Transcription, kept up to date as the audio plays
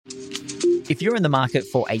If you're in the market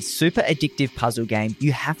for a super addictive puzzle game,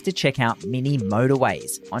 you have to check out Mini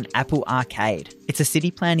Motorways on Apple Arcade. It's a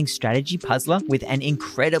city planning strategy puzzler with an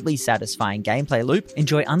incredibly satisfying gameplay loop.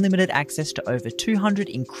 Enjoy unlimited access to over 200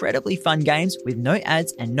 incredibly fun games with no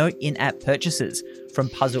ads and no in-app purchases. From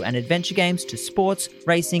puzzle and adventure games to sports,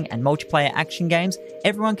 racing and multiplayer action games,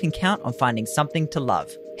 everyone can count on finding something to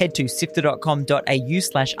love. Head to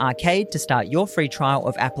sifter.com.au/arcade to start your free trial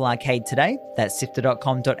of Apple Arcade today. That's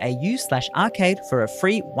sifter.com.au/arcade for a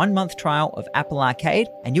free 1-month trial of Apple Arcade,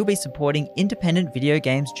 and you'll be supporting independent video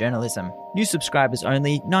games journalism. New subscribers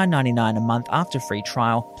only, $9.99 a month after free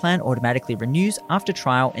trial. Plan automatically renews after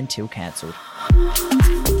trial until cancelled.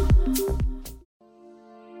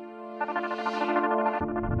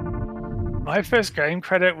 My first game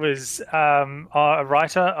credit was a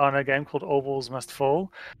writer on a game called All Walls Must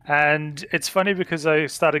Fall. And it's funny because I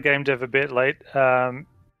started game dev a bit late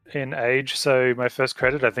in age. So my first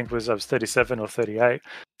credit, I think, I was 37 or 38.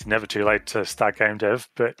 It's never too late to start game dev,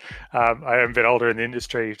 but I am a bit older in the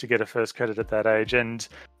industry to get a first credit at that age. And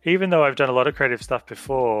even though I've done a lot of creative stuff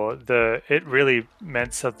before, it really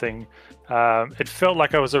meant something. It felt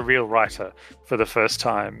like I was a real writer for the first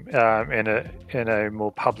time in a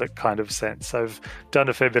more public kind of sense. I've done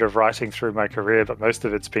a fair bit of writing through my career, but most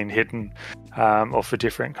of it's been hidden or for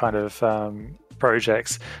different kind of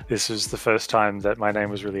projects. This was the first time that my name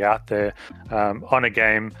was really out there on a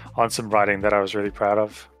game, on some writing that I was really proud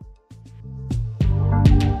of.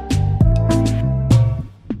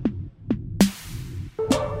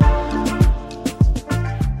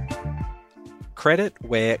 Credit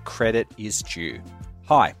where credit is due.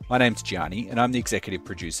 Hi, my name's Gianni and I'm the executive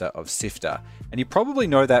producer of Sifter. And you probably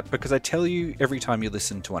know that because I tell you every time you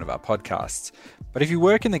listen to one of our podcasts. But if you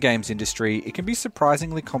work in the games industry, it can be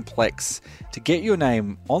surprisingly complex to get your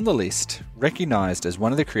name on the list, recognised as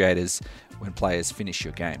one of the creators when players finish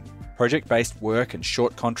your game. Project-based work and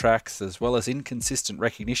short contracts, as well as inconsistent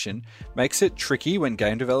recognition, makes it tricky when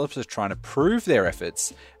game developers are trying to prove their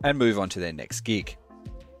efforts and move on to their next gig.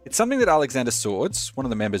 It's something that Alexander Swords, one of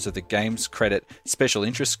the members of the Games Credit Special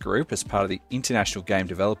Interest Group as part of the International Game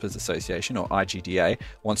Developers Association, or IGDA,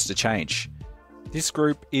 wants to change. This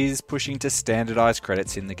group is pushing to standardise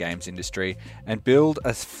credits in the games industry and build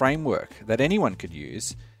a framework that anyone could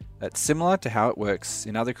use that's similar to how it works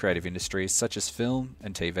in other creative industries such as film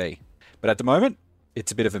and TV. But at the moment,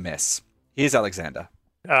 it's a bit of a mess. Here's Alexander.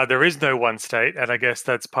 There is no one state, and I guess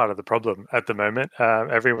that's part of the problem at the moment.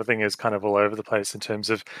 Everything is kind of all over the place in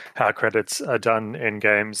terms of how credits are done in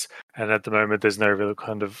games, and at the moment there's no real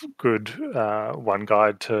kind of good one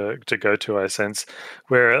guide to go to, I sense.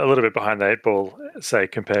 We're a little bit behind the eight ball, say,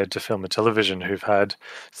 compared to film and television, who've had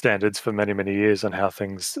standards for many, many years on how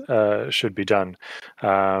things should be done.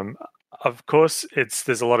 Of course,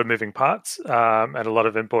 there's a lot of moving parts and a lot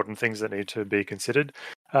of important things that need to be considered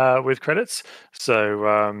with credits.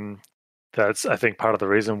 So that's, I think, part of the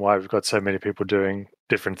reason why we've got so many people doing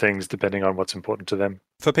different things depending on what's important to them.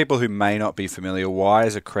 For people who may not be familiar, why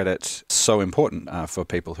is a credit so important for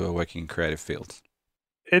people who are working in creative fields?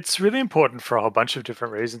 It's really important for a whole bunch of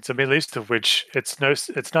different reasons. I mean, least of which, it's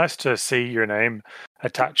nice to see your name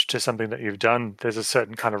attached to something that you've done. There's a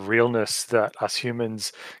certain kind of realness that us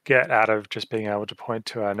humans get out of just being able to point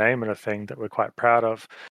to our name and a thing that we're quite proud of.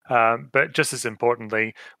 But just as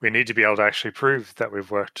importantly, we need to be able to actually prove that we've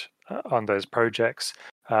worked on those projects.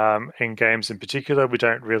 In games in particular, we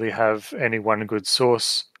don't really have any one good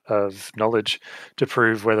source of knowledge to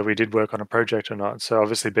prove whether we did work on a project or not. So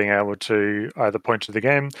obviously being able to either point to the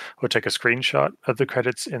game or take a screenshot of the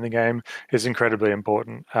credits in the game is incredibly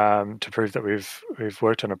important to prove that we've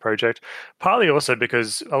worked on a project. Partly also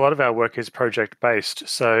because a lot of our work is project based.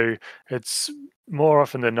 So it's more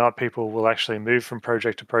often than not, people will actually move from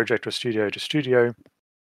project to project or studio to studio.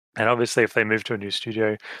 And obviously, if they move to a new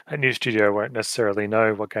studio, that new studio won't necessarily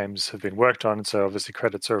know what games have been worked on. So obviously,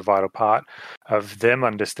 credits are a vital part of them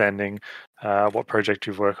understanding what project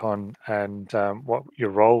you've worked on and what your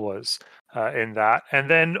role was in that. And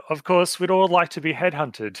then, of course, we'd all like to be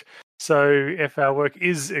headhunted. So if our work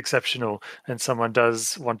is exceptional and someone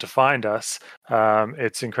does want to find us,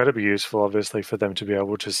 it's incredibly useful, obviously, for them to be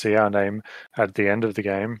able to see our name at the end of the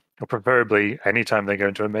game, or preferably anytime they go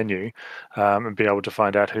into a menu, and be able to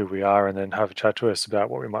find out who we are and then have a chat to us about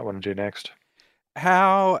what we might want to do next.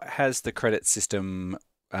 How has the credit system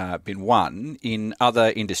been won in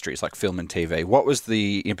other industries like film and TV? What was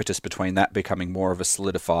the impetus between that becoming more of a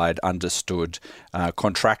solidified, understood,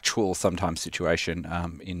 contractual sometimes situation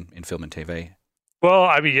in film and TV? Well,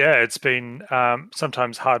 I mean, yeah, it's been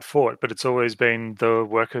sometimes hard fought, but it's always been the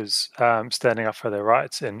workers standing up for their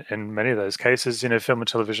rights. In many of those cases, film and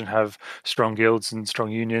television have strong guilds and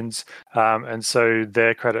strong unions, and so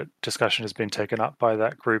their credit discussion has been taken up by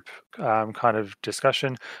that group kind of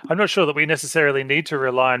discussion. I'm not sure that we necessarily need to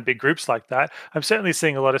rely on big groups like that. I'm certainly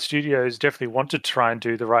seeing a lot of studios definitely want to try and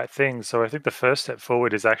do the right thing. So I think the first step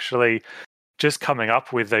forward is actually just coming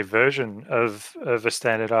up with a version of a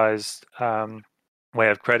standardized way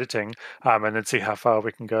of crediting, and then see how far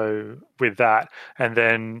we can go with that, and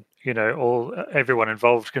then everyone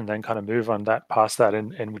involved can then kind of move on that past that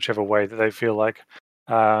in whichever way that they feel like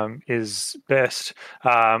is best.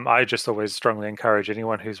 I just always strongly encourage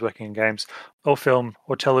anyone who's working in games or film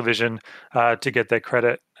or television to get their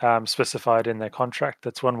credit specified in their contract.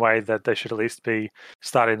 That's one way that they should at least be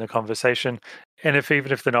starting the conversation. And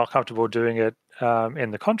even if they're not comfortable doing it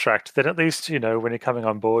in the contract, then at least when you're coming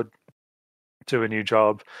on board to a new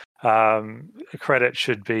job, credit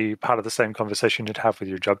should be part of the same conversation you'd have with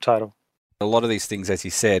your job title. A lot of these things, as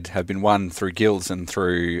you said, have been won through guilds and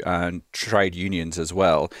through trade unions as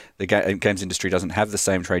well. The games industry doesn't have the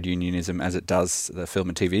same trade unionism as it does the film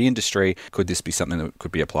and TV industry. Could this be something that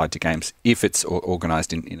could be applied to games if it's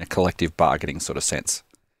organised in a collective bargaining sort of sense?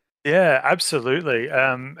 Yeah, absolutely.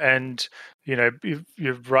 And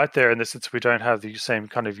you're right there in the sense we don't have the same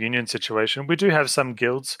kind of union situation. We do have some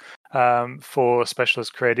guilds for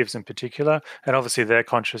specialist creatives in particular, and obviously they're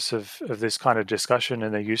conscious of this kind of discussion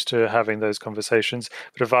and they're used to having those conversations.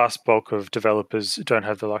 But a vast bulk of developers don't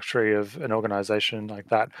have the luxury of an organization like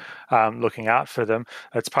that looking out for them.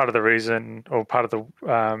 That's part of the reason, or part of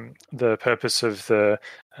the purpose of the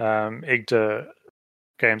IGDA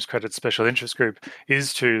Games Credit Special Interest Group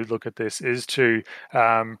is to look at this, is to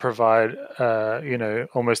provide,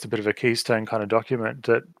 almost a bit of a keystone kind of document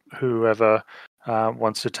that whoever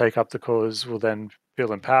wants to take up the cause will then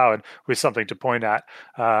feel empowered with something to point at.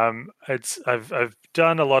 I've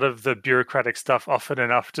done a lot of the bureaucratic stuff often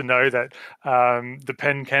enough to know that the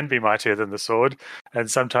pen can be mightier than the sword,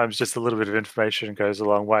 and sometimes just a little bit of information goes a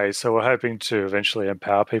long way. So we're hoping to eventually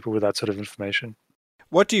empower people with that sort of information.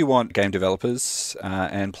 What do you want game developers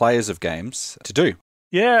and players of games to do?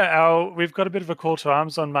 Yeah, we've got a bit of a call to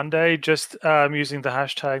arms on Monday, just using the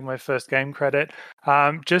hashtag #MyFirstGameCredit,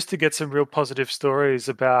 just to get some real positive stories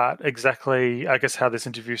about exactly, I guess, how this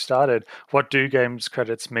interview started. What do games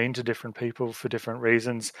credits mean to different people for different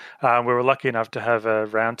reasons? We were lucky enough to have a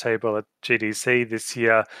roundtable at GDC this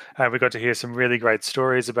year, and we got to hear some really great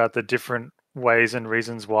stories about the different ways and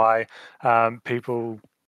reasons why people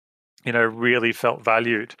really felt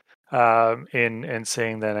valued in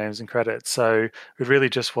seeing their names and credits. So we really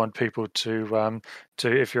just want people to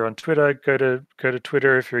if you're on Twitter, go to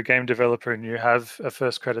Twitter. If you're a game developer and you have a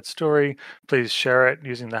first credit story, please share it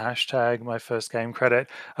using the hashtag #MyFirstGameCredit.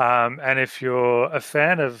 And if you're a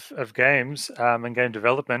fan of games and game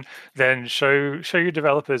development, then show your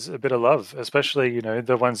developers a bit of love, especially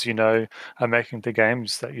the ones are making the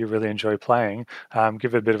games that you really enjoy playing.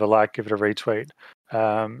 Give it a bit of a like, give it a retweet.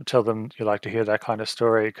 Tell them you like to hear that kind of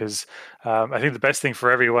story, because I think the best thing for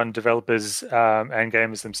everyone, developers and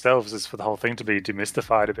gamers themselves, is for the whole thing to be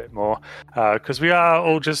demystified a bit more, because we are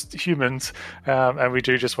all just humans, and we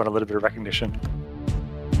do just want a little bit of recognition.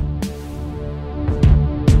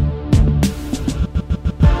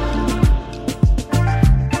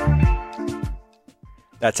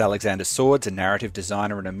 That's Alexander Swords, a narrative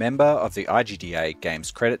designer and a member of the IGDA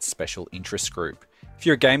Games Credit Special Interest Group. If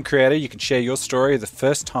you're a game creator, you can share your story of the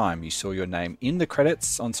first time you saw your name in the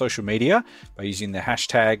credits on social media by using the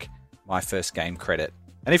hashtag #MyFirstGameCredit.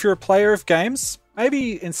 And if you're a player of games,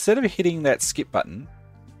 maybe instead of hitting that skip button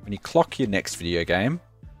when you clock your next video game,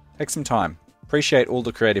 take some time. Appreciate all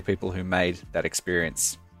the creative people who made that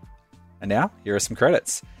experience. And now, here are some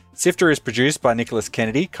credits. Sifter is produced by Nicholas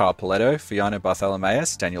Kennedy, Kyle Paletto, Fiona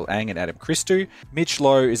Bartholomeus, Daniel Ang and Adam Christou. Mitch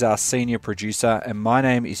Lowe is our senior producer, and my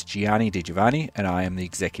name is Gianni Di Giovanni, and I am the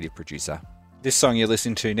executive producer. This song you're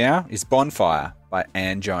listening to now is Bonfire by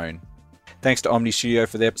Anne Joan. Thanks to Omni Studio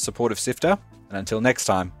for their support of Sifter, and until next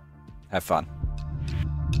time, have fun.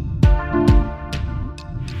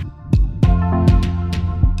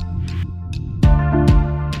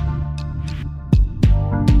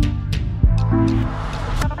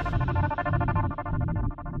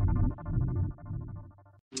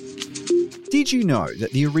 Did you know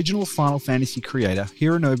that the original Final Fantasy creator,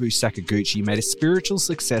 Hironobu Sakaguchi, made a spiritual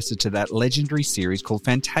successor to that legendary series called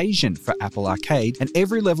Fantasian for Apple Arcade, and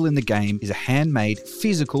every level in the game is a handmade,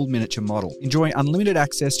 physical miniature model. Enjoy unlimited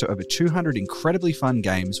access to over 200 incredibly fun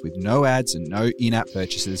games with no ads and no in-app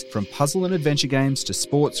purchases. From puzzle and adventure games to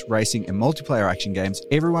sports, racing, and multiplayer action games,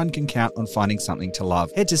 everyone can count on finding something to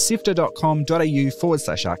love. Head to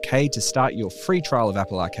sifter.com.au/arcade to start your free trial of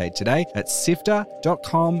Apple Arcade today. That's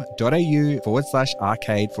sifter.com.au/arcade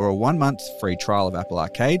for a 1-month free trial of Apple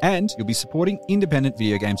Arcade, and you'll be supporting independent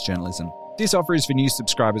video games journalism. This offer is for new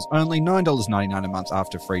subscribers only, $9.99 a month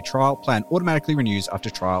after free trial. Plan automatically renews after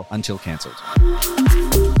trial until cancelled.